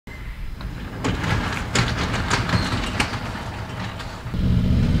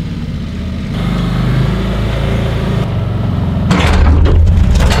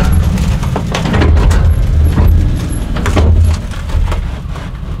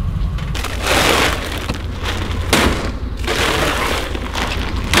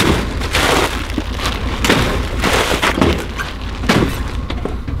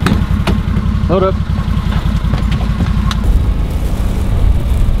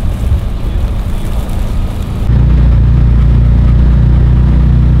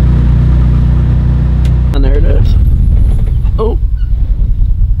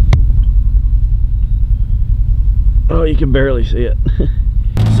can barely see it.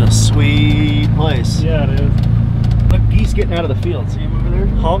 It's a sweet place. Yeah, it is. Look, geese getting out of the field. See them over there?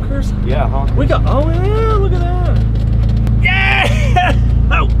 Honkers? Yeah, honkers. We got, oh yeah, look at that. Yeah!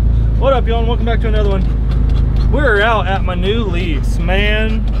 Oh! What up, y'all? Welcome back to another one. We're out at my new lease,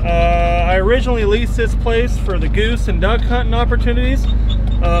 man. I originally leased this place for the goose and duck hunting opportunities.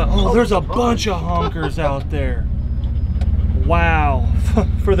 Oh, there's a bunch of honkers out there. Wow.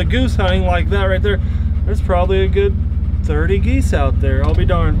 For the goose hunting like that right there, there's probably a good 30 geese out there, I'll be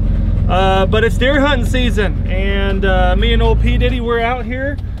darned. But it's deer hunting season, and me and old P. Diddy, we're out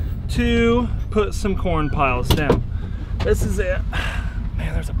here to put some corn piles down. This is it.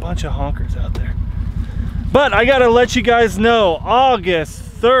 Man, there's a bunch of honkers out there. But I gotta let you guys know, August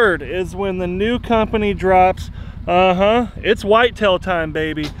 3rd is when the new company drops. It's whitetail time,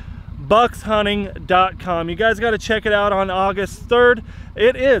 baby. BucksHunting.com. You guys got to check it out on August 3rd.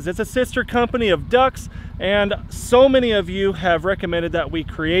 It's a sister company of Ducks, and so many of you have recommended that we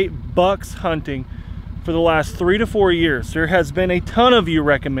create Bucks Hunting for the last 3 to 4 years. There has been a ton of you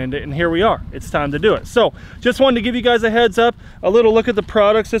recommend it, and here we are. It's time to do it. So just wanted to give you guys a heads up, a little look at the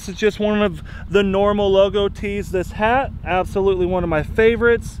products. This is just one of the normal logo tees. This hat, absolutely one of my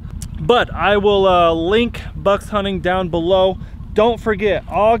favorites. But I will link Bucks Hunting down below. Don't forget,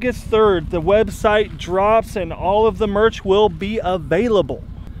 August 3rd, the website drops and all of the merch will be available.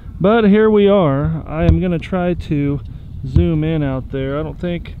 But here we are. I am gonna try to zoom in out there. I don't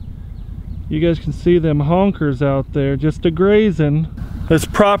think you guys can see them honkers out there just a grazing. This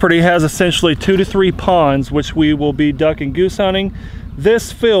property has essentially 2 to 3 ponds, which we will be duck and goose hunting.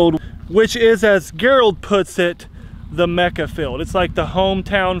 This field, which is, as Gerald puts it, the Mecca field. It's like the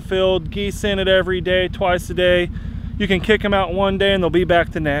hometown field. Geese in it every day, twice a day. You can kick them out one day and they'll be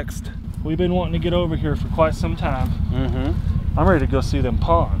back the next. We've been wanting to get over here for quite some time. I'm ready to go see them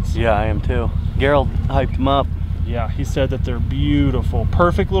ponds. Yeah, I am too. Gerald hyped them up. Yeah, he said that they're beautiful.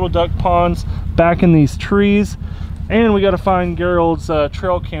 Perfect little duck ponds back in these trees. And we got to find Gerald's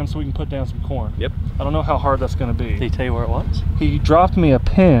trail cam so we can put down some corn. Yep. I don't know how hard that's going to be. Did he tell you where it was? He dropped me a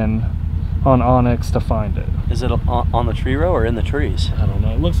pin on Onyx to find it. Is it on the tree row or in the trees? I don't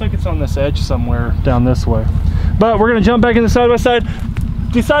know. It looks like it's on this edge somewhere down this way. But we're gonna jump back in the side by side.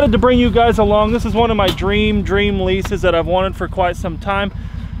 Decided to bring you guys along. This is one of my dream leases that I've wanted for quite some time.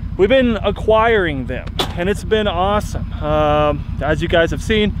 We've been acquiring them and it's been awesome. As you guys have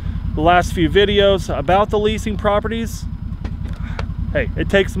seen the last few videos about the leasing properties, hey, it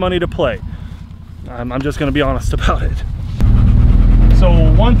takes money to play. I'm just gonna be honest about it.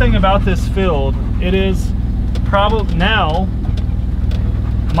 So one thing about this field, it is probably now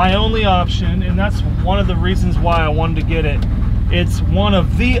my only option, and that's one of the reasons why I wanted to get it. It's one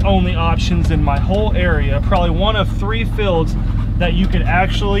of the only options in my whole area, probably one of 3 fields that you could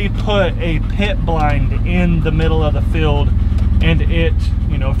actually put a pit blind in the middle of the field, and it,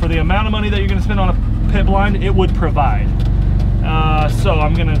 you know, for the amount of money that you're gonna spend on a pit blind, it would provide. So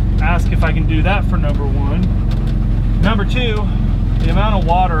I'm gonna ask if I can do that for number 1. Number 2, the amount of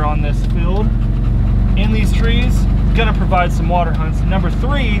water on this field in these trees is gonna provide some water hunts. Number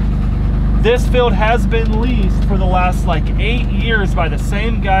 3, this field has been leased for the last like 8 years by the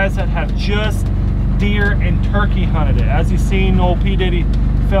same guys that have just deer and turkey hunted it. As you've seen, old P. Diddy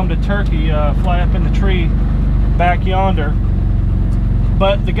filmed a turkey fly up in the tree back yonder.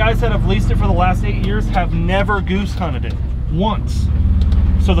 But the guys that have leased it for the last 8 years have never goose hunted it once.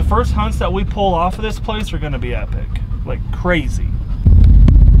 So the first hunts that we pull off of this place are gonna be epic, like crazy.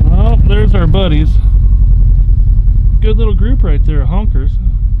 Well, there's our buddies. Good little group right there, honkers.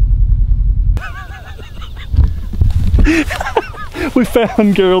 We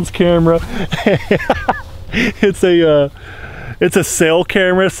found Gerald's camera. It's a cell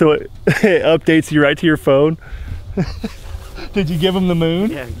camera, so it updates you right to your phone. Did you give him the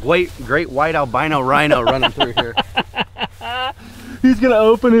moon? Yeah, great white albino rhino running through here. He's gonna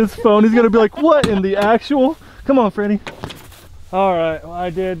open his phone. He's gonna be like, what in the actual? Come on, Freddie. All right, well, I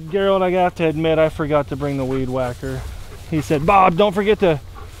did. Gerald, I have to admit, I forgot to bring the weed whacker. He said, Bob, don't forget to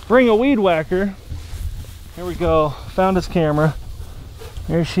bring a weed whacker. Here we go. Found his camera.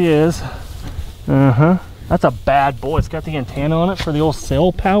 There she is. That's a bad boy. It's got the antenna on it for the old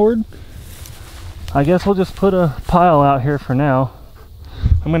cell powered. I guess we'll just put a pile out here for now.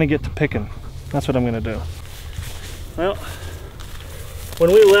 I'm gonna get to picking. That's what I'm gonna do. Well,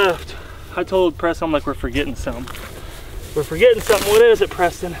 when we left, I told Preston, I'm like, we're forgetting something. We're forgetting something. What is it,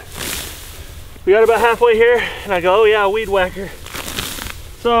 Preston? We got about halfway here, and I go, oh yeah, weed whacker.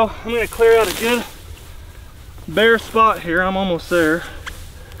 So I'm gonna clear out a good bare spot here. I'm almost there.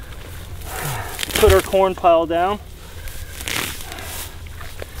 Put our corn pile down.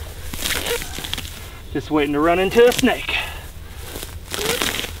 Just waiting to run into a snake.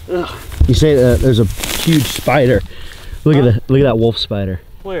 Ugh. You say there's a huge spider. Look at that wolf spider.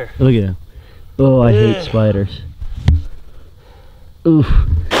 Where? Look at him. Oh, I hate spiders. Oof.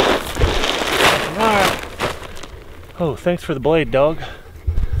 Alright. Oh, thanks for the blade, dog.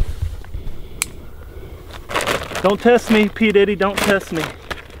 Don't test me, P. Diddy, don't test me.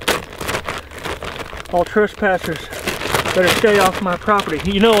 All trespassers better stay off my property.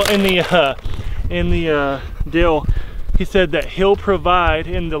 You know, in the deal, he said that he'll provide,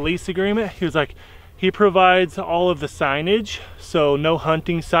 in the lease agreement, he was like, he provides all of the signage, so no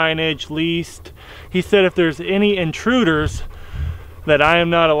hunting signage, leased. He said if there's any intruders, that I am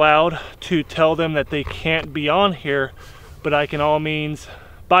not allowed to tell them that they can't be on here, but I can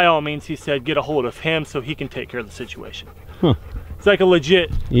by all means, he said, get a hold of him so he can take care of the situation. Huh. It's like a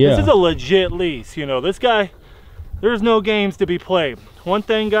legit, this is a legit lease, you know. This guy, there's no games to be played. One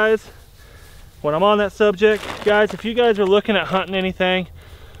thing, guys, when I'm on that subject, guys, if you guys are looking at hunting anything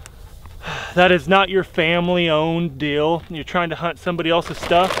that is not your family owned deal, you're trying to hunt somebody else's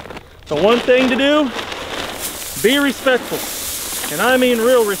stuff, the one thing to do, be respectful. And I mean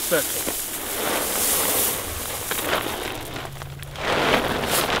real respectful.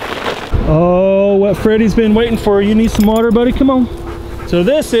 Oh, what Freddy's been waiting for. You need some water, buddy? Come on. So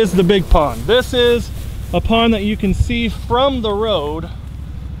this is the big pond. This is a pond that you can see from the road.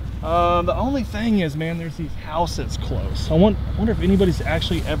 The only thing is, man, there's these houses close. I wonder if anybody's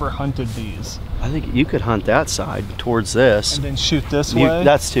actually ever hunted these. I think you could hunt that side towards this. And then shoot this way?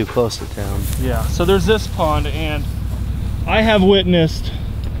 That's too close to town. Yeah, so there's this pond, and I have witnessed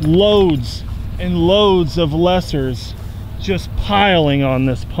loads and loads of lessers just piling on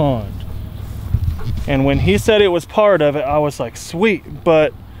this pond. And when he said it was part of it, I was like, sweet.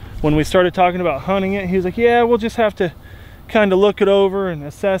 But when we started talking about hunting it, he was like, yeah, we'll just have to kind of look it over and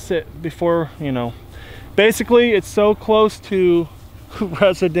assess it before, you know. Basically, it's so close to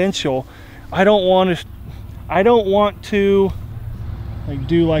residential. I don't want to like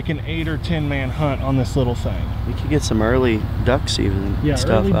do like an 8 or 10 man hunt on this little thing. You could get some early duck season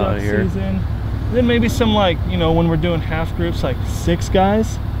stuff early out duck of here. Season. Then maybe some, like, you know, when we're doing half groups, like 6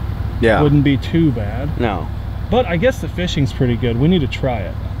 guys. Yeah. Wouldn't be too bad. No. But I guess the fishing's pretty good. We need to try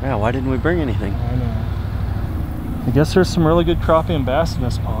it. Yeah, why didn't we bring anything? I know. I guess there's some really good crappie and bass in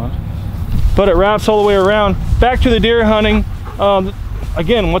this pond. But it wraps all the way around. Back to the deer hunting.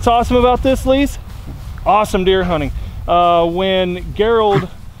 Again, what's awesome about this lease? Awesome deer hunting. When Gerald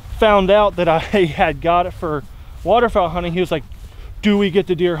found out that I had got it for waterfowl hunting, he was like, do we get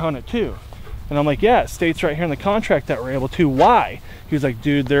to deer hunt it too? And I'm like, yeah, it states right here in the contract that we're able to. Why? He was like,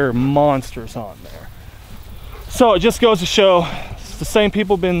 dude, there are monsters on there. So it just goes to show, it's the same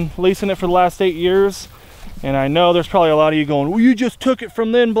people been leasing it for the last 8 years. And I know there's probably a lot of you going, well, you just took it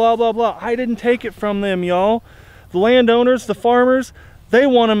from them, blah, blah, blah. I didn't take it from them, y'all. The landowners, the farmers, they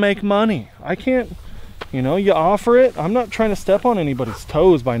want to make money. I can't, you know, you offer it. I'm not trying to step on anybody's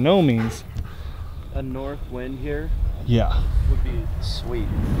toes by no means. A north wind here, yeah, would be sweet.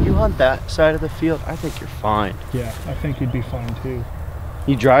 You hunt that side of the field, I think you're fine. Yeah, I think you'd be fine too.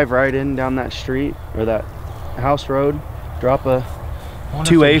 You drive right in down that street or that house road, drop a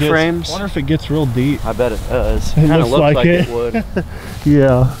 2 A-frames. I wonder if it gets real deep. I bet it does. It Kind of looks like it it would.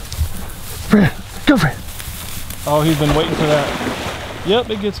 Yeah. Fred, go Fred. Oh, he's been waiting for that. Yep,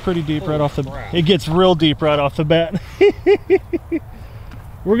 it gets pretty deep right off the bat. It gets real deep right off the bat.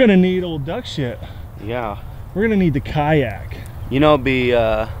 We're gonna need old duck shit. Yeah. We're gonna need the kayak. You know, it'd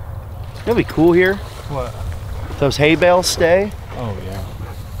be cool here. What? Those hay bales stay. Oh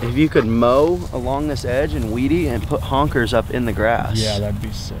yeah. If you could mow along this edge and weedy and put honkers up in the grass. Yeah, that'd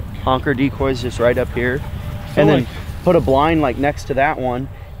be sick. Honker decoys just right up here. And then put a blind like next to that one,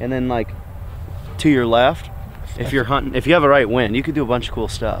 and then like to your left. If you're hunting, if you have a right wind, you could do a bunch of cool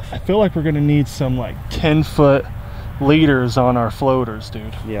stuff. I feel like we're gonna need some like 10-foot leaders on our floaters,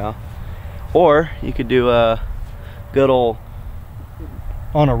 dude. Yeah. Or you could do a good old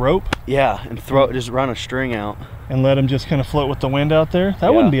on a rope. Yeah, and just run a string out and let them just kind of float with the wind out there.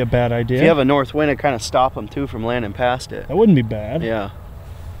 That wouldn't be a bad idea. If you have a north wind, it kind of stop them too from landing past it. That wouldn't be bad. Yeah.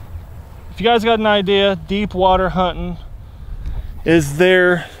 If you guys got an idea, deep water hunting, is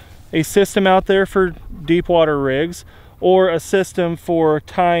there a system out there for deep water rigs, or a system for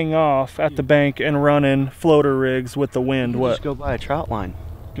tying off at the bank and running floater rigs with the wind? What? Just go buy a trout line.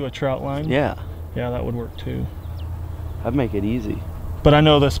 Do a trout line? Yeah. Yeah, that would work too. That'd make it easy. But I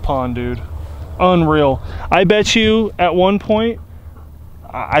know this pond, dude. Unreal. I bet you at one point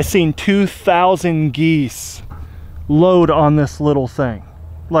I seen 2,000 geese load on this little thing,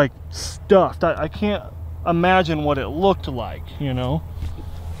 like stuffed. I can't imagine what it looked like, you know.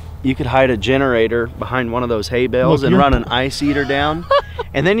 you could hide a generator behind one of those hay bales and run an ice eater down,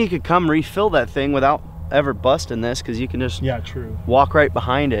 and then you could come refill that thing without ever busting this, because you can just walk right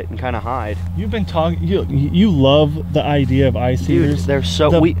behind it and kind of hide. You've been talking, you love the idea of ice eaters. They're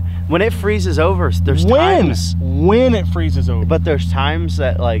so, when it freezes over, there's times when it freezes over, but there's times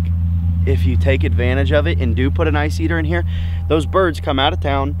that, like, if you take advantage of it and do put an ice eater in here, those birds come out of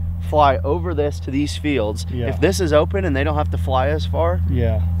town, fly over this to these fields. If this is open and they don't have to fly as far,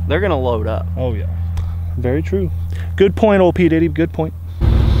 they're gonna load up. Oh yeah, very true. Good point, old P. Diddy, good point.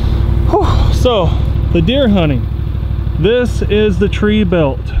 Whew. So the deer hunting, this is the tree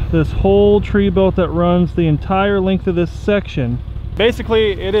belt, this whole tree belt that runs the entire length of this section.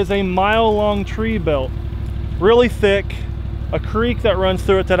 Basically it is a mile-long tree belt, really thick, a creek that runs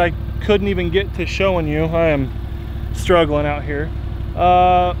through it that I couldn't even get to showing you. I am struggling out here.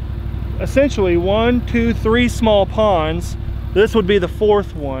 Essentially 1, 2, 3 small ponds. This would be the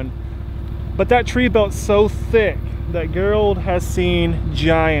 4th one, but that tree belt's so thick that Gerald has seen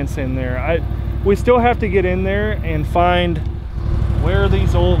giants in there. We still have to get in there and find where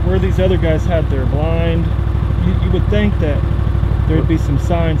these other guys had their blind. You would think that there'd be some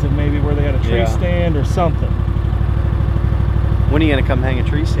signs of maybe where they had a tree stand or something. When are you gonna come hang a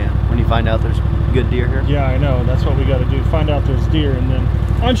tree stand? When you find out there's good deer here? Yeah, I know. That's what we got to do. Find out there's deer, and then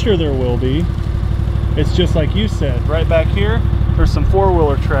I'm sure there will be. It's just like you said, right back here, there's some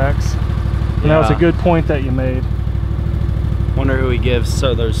 4-wheeler tracks. And that was a good point that you made. Wonder who he gives.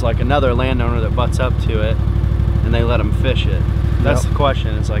 So there's like another landowner that butts up to it, and they let him fish it. That's the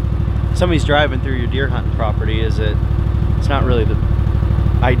question. It's like, somebody's driving through your deer hunting property. It's not really the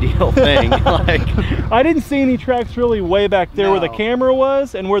ideal thing. Like, I didn't see any tracks really way back there where the camera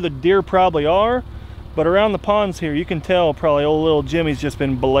was and where the deer probably are, but around the ponds here you can tell probably old little Jimmy's just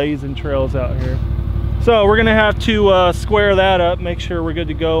been blazing trails out here. So we're gonna have to square that up, make sure we're good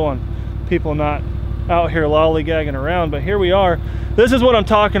to go on people not out here lollygagging around. But here we are. This is what I'm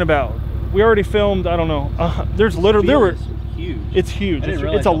talking about. We already filmed, I don't know, there's literally, huge. It's huge.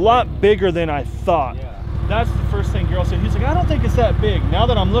 It's a lot bigger than I thought. That's the first thing Gerald said. He's like, I don't think it's that big. Now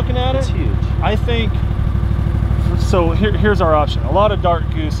that I'm looking at it, it's huge. I think, so here's our option. A lot of dark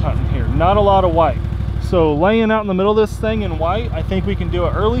goose hunting here, not a lot of white. So laying out in the middle of this thing in white, I think we can do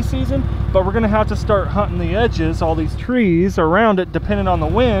it early season, but we're gonna have to start hunting the edges, all these trees around it, depending on the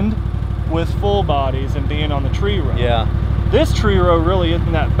wind, with full bodies and being on the tree row. Yeah. This tree row really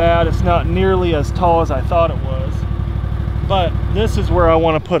isn't that bad. It's not nearly as tall as I thought it was, but this is where I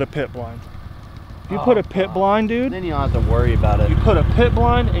wanna put a pit blind. You put a pit blind, dude, then you don't have to worry about it. You put a pit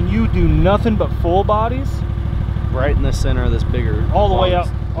blind and you do nothing but full bodies. Right in the center of this bigger all the way out,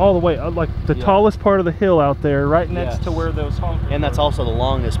 all the way up, like the tallest part of the hill out there, right next to where those honkers and that's also the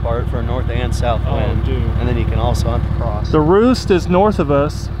longest part for north and south wind. Dude. And then you can also hunt across. The roost is north of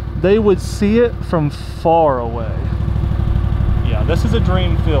us. They would see it from far away. Yeah, this is a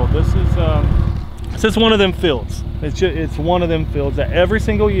dream field. This is one of them fields. It's one of them fields that every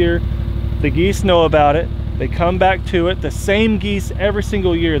single year the geese know about it. They come back to it. The same geese every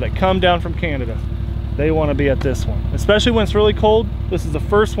single year that come down from Canada. They want to be at this one, especially when it's really cold. This is the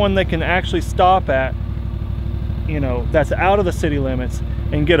first one they can actually stop at, you know, that's out of the city limits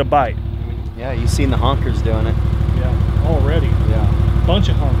and get a bite. Yeah, you've seen the honkers doing it. Yeah, already. Yeah. Bunch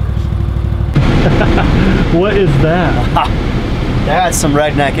of honkers. What is that? That's some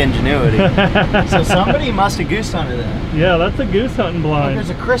redneck ingenuity. So somebody must have goose hunted that. Yeah, that's a goose hunting blind. Look,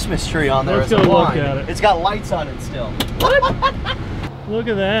 there's a Christmas tree on there. Let's go look at it. It's got lights on it still. What? Look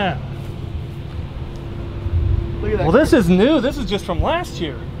at that. Look at that. Well, this is new. This is just from last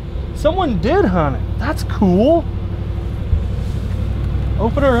year. Someone did hunt it. That's cool.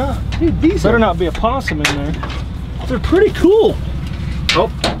 Open her up. Dude, these better not be a possum in there. They're pretty cool. Oh.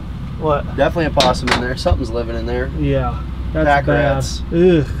 What? Definitely a possum in there. Something's living in there. Yeah. That's pack bad. rats.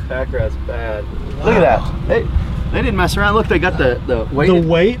 Ugh. Pack rats bad. Wow. Look at that. They didn't mess around. Look, they got the weight. The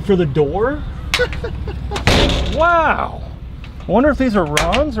weight for the door? Wow. I wonder if these are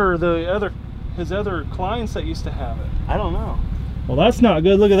Ron's or his other clients that used to have it. I don't know. Well, that's not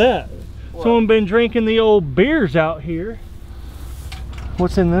good. Look at that. What? Someone been drinking the old beers out here.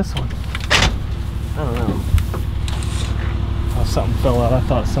 What's in this one? I don't know. Oh, something fell out. I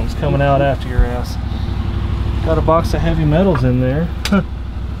thought something's coming out after your ass. Got a box of heavy metals in there.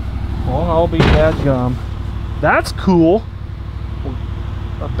 Well, I'll be dadgum. That's cool.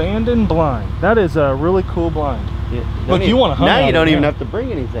 Abandoned blind. That is a really cool blind. Yeah, look, you want to hunt now you don't even now. have to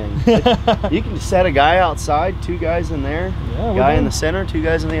bring anything. You can set a guy outside, 2 guys in there, guy in the center, 2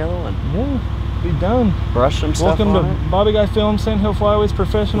 guys in the other one. Yeah, be done. Brush some stuff Welcome on to it. Bobby Guy Film, Sand Hill Flyways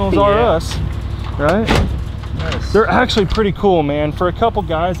Professionals are us, right? Nice. They're actually pretty cool, man. For a couple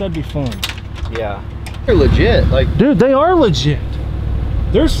guys, that'd be fun. Yeah. They're legit. Like, dude, they are legit.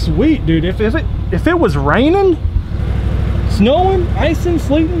 They're sweet, dude. If it was raining, snowing, icing,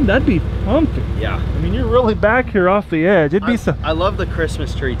 sleeting, that'd be pumping. Yeah. I mean, you're really back here off the edge. It'd be some. I love the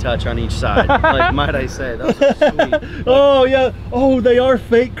Christmas tree touch on each side. Like, might I say, those are sweet. Like, oh yeah. Oh, they are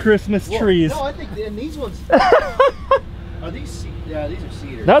fake Christmas trees. No, I think and these ones are these. Yeah, these are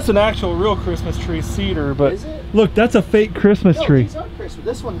cedar. That's an actual real Christmas tree, cedar. But is it? Look, that's a fake Christmas tree. These are Christmas.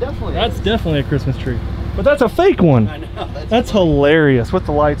 This one definitely. That's definitely a Christmas tree. But that's a fake one. I know. That's hilarious with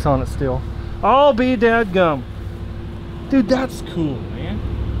the lights on it still. I'll be dadgum. Dude, that's cool,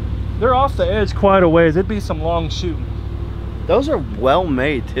 man. They're off the edge quite a ways. It'd be some long shooting. Those are well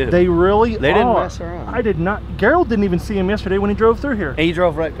made too. They really They are. didn't mess around. I did not. Gerald didn't even see him yesterday when he drove through here. And he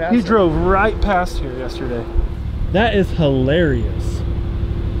drove right past. He drove right past here yesterday. That is hilarious.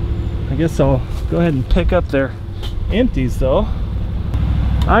 I guess I'll go ahead and pick up their empties though.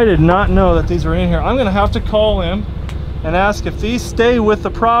 I did not know that these were in here. I'm gonna have to call him and ask if these stay with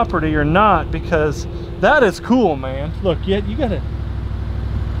the property or not, because that is cool, man. Look, you gotta.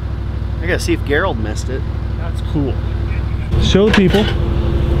 I gotta see if Gerald missed it. That's cool. Show people.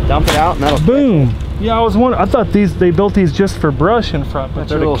 Dump it out and that'll. Boom. Yeah, I was wondering. I thought they built these just for brush in front, but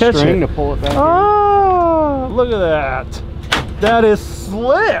That's they're a to little catch string it. to pull it back. Oh, look at that. That is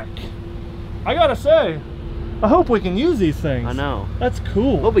slick. I gotta say, I hope we can use these things. I know. That's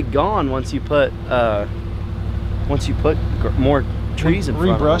cool. We'll be gone once you put more trees in front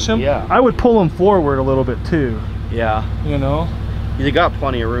of Rebrush them? Yeah. I would pull them forward a little bit too. Yeah. You know? You got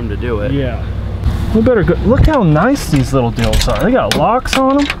plenty of room to do it. Yeah. We better go. Look how nice these little deals are. They got locks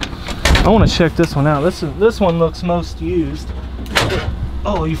on them. I want to check this one out. This one looks most used.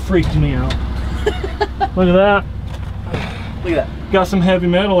 Oh, you freaked me out. Look at that. Look at that. Got some heavy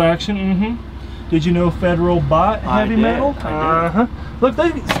metal action. Mm-hmm. Did you know Federal bought heavy metal? I did. Uh-huh. Look, they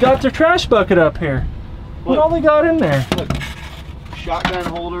got their trash bucket up here. Look all they got in there. Look. Shotgun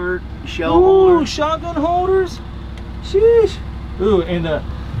holder, shell Ooh, holder. shotgun holders. Sheesh. Ooh, and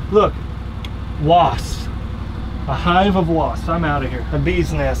look, wasps. A hive of wasps. I'm out of here. A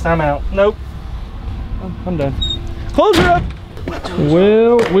bee's nest. I'm out. Nope. I'm done. Close her up.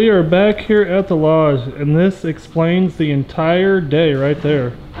 Well, we are back here at the lodge, and this explains the entire day right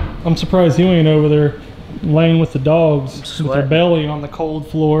there. I'm surprised you ain't over there laying with the dogs with their belly on the cold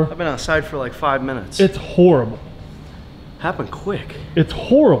floor. I've been outside for like 5 minutes. It's horrible. Happened quick. It's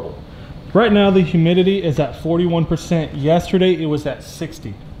horrible. Right now the humidity is at 41%. Yesterday it was at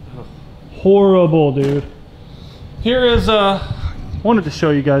 60. Horrible, dude. Here is wanted to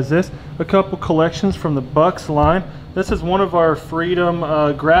show you guys this. A couple collections from the Bucks line. This is one of our Freedom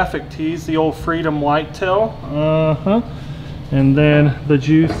graphic tees, the old Freedom Whitetail. And then the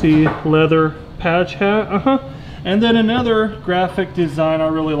juicy leather patch hat. And then another graphic design. I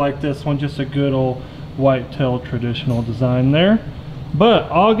really like this one, just a good old whitetail traditional design there. But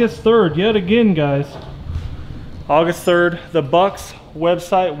August 3rd, yet again, guys, August 3rd, the Bucks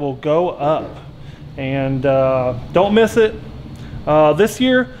website will go up, and don't miss it. This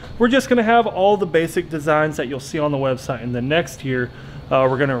year we're just going to have all the basic designs that you'll see on the website, and the next year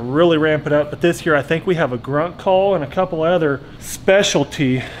we're going to really ramp it up. But this year I think we have a grunt call and a couple other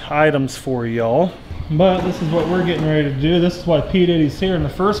specialty items for y'all. But this is what we're getting ready to do. This is why P. Diddy's here in the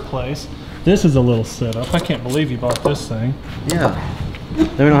first place. This is a little setup. I can't believe you bought this thing. Yeah. Then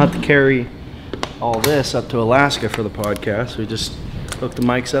we don't have to carry all this up to Alaska for the podcast. We just hook the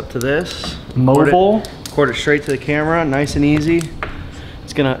mics up to this. Mobile. Record it straight to the camera, nice and easy.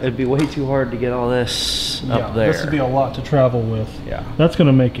 It'd be way too hard to get all this up there. This would be a lot to travel with. Yeah. That's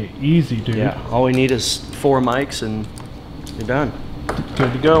gonna make it easy, dude. Yeah. All we need is 4 mics and you're done.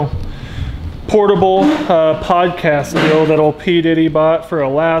 Good to go. Portable podcast deal that old P. Diddy bought for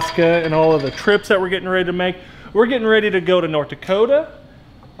Alaska and all of the trips that we're getting ready to make. We're getting ready to go to North Dakota,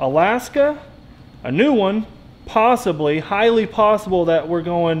 Alaska, a new one, possibly, highly possible that we're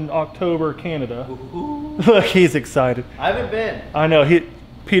going October, Canada. Look, he's excited. I haven't been. I know,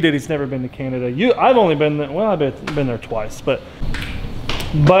 P. Diddy's never been to Canada. I've only been there, well, I've been there twice, but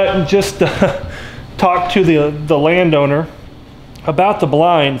just talk to the landowner about the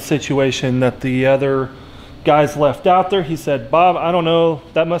blind situation that the other guys left out there. He said, Bob, I don't know,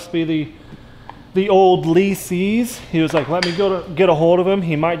 that must be the old leasees. He was like, let me go to get a hold of him.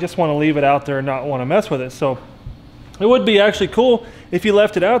 He might just want to leave it out there and not want to mess with it. So it would be actually cool if you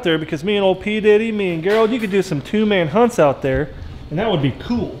left it out there, because me and old P. Diddy, me and Gerald, you could do some 2-man hunts out there, and that would be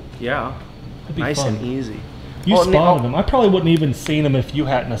cool. Yeah. Nice and easy. You spotted them. I probably wouldn't even seen them if you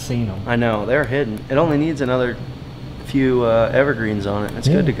hadn't have seen them. I know, they're hidden. It only needs another few evergreens on it. It's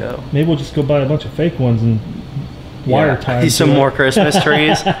good to go. Maybe we'll just go buy a bunch of fake ones and wire tie. Some more Christmas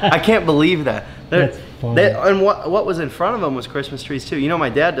trees. I can't believe that. That's funny. And what was in front of them was Christmas trees too. You know, my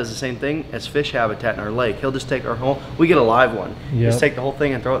dad does the same thing as fish habitat in our lake. He'll just take our whole, we get a live one. Just take the whole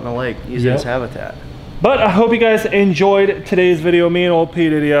thing and throw it in the lake, use it as habitat. But I hope you guys enjoyed today's video. Me and old P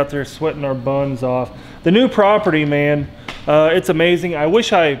Diddy out there sweating our buns off. The new property, man, it's amazing. I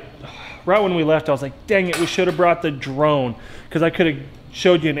wish right when we left, I was like, dang it, we should have brought the drone, because I could have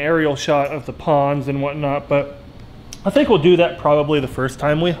showed you an aerial shot of the ponds and whatnot, but I think we'll do that probably the first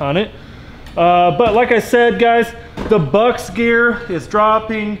time we hunt it. But like I said, guys, the Bucks gear is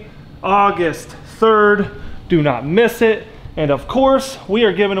dropping August 3rd. Do not miss it. And of course, we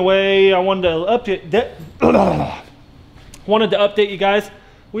are giving away, I wanted to update you guys.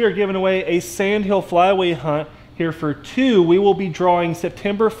 We are giving away a sandhill flyway hunt here for 2. We will be drawing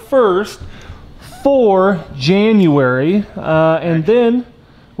September 1st for January. And then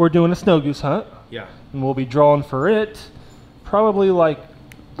we're doing a snow goose hunt. Yeah. And we'll be drawing for it probably like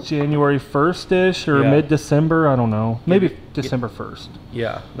January 1st-ish or mid-December. I don't know. Maybe December 1st.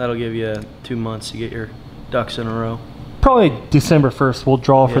 Yeah, that'll give you 2 months to get your ducks in a row. Probably December 1st we'll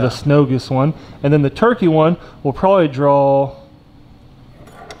draw for the snow goose one. And then the turkey one we'll probably draw,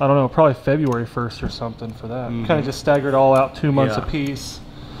 I don't know, probably February 1st or something for that. Kind of just staggered all out 2 months apiece.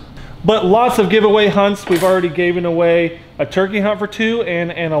 But lots of giveaway hunts. We've already given away a turkey hunt for 2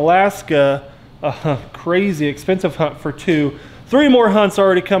 and an Alaska crazy expensive hunt for 2. 3 more hunts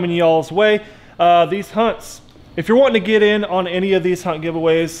already coming y'all's way. These hunts, if you're wanting to get in on any of these hunt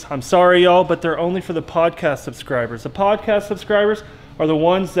giveaways, I'm sorry y'all, but they're only for the podcast subscribers. The podcast subscribers are the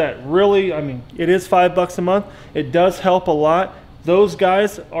ones that really, I mean, it is $5 a month. It does help a lot. Those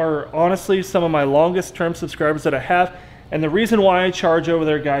guys are honestly some of my longest term subscribers that I have. And the reason why I charge over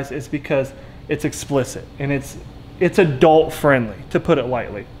there, guys, is because it's explicit and it's adult friendly, to put it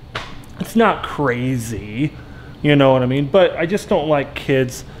lightly. It's not crazy, you know what I mean? But I just don't like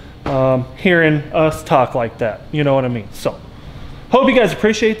kids hearing us talk like that, you know what I mean? So hope you guys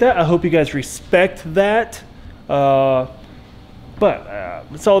appreciate that. I hope you guys respect that. But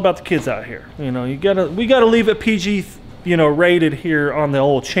it's all about the kids out here. You know, we gotta leave it PG, you know, rated here on the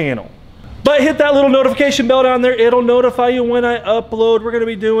old channel. But hit that little notification bell down there. It'll notify you when I upload. We're going to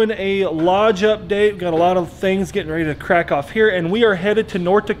be doing a lodge update. We've got a lot of things getting ready to crack off here. And we are headed to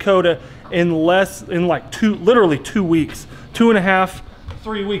North Dakota in like literally 2 weeks. 2.5,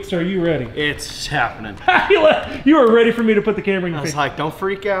 3 weeks. Are you ready? It's happening. You were ready for me to put the camera in your face. I was like, don't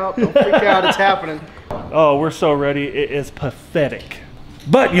freak out. Don't freak out. It's happening. Oh, we're so ready. It is pathetic.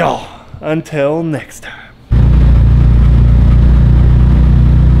 But y'all, until next time.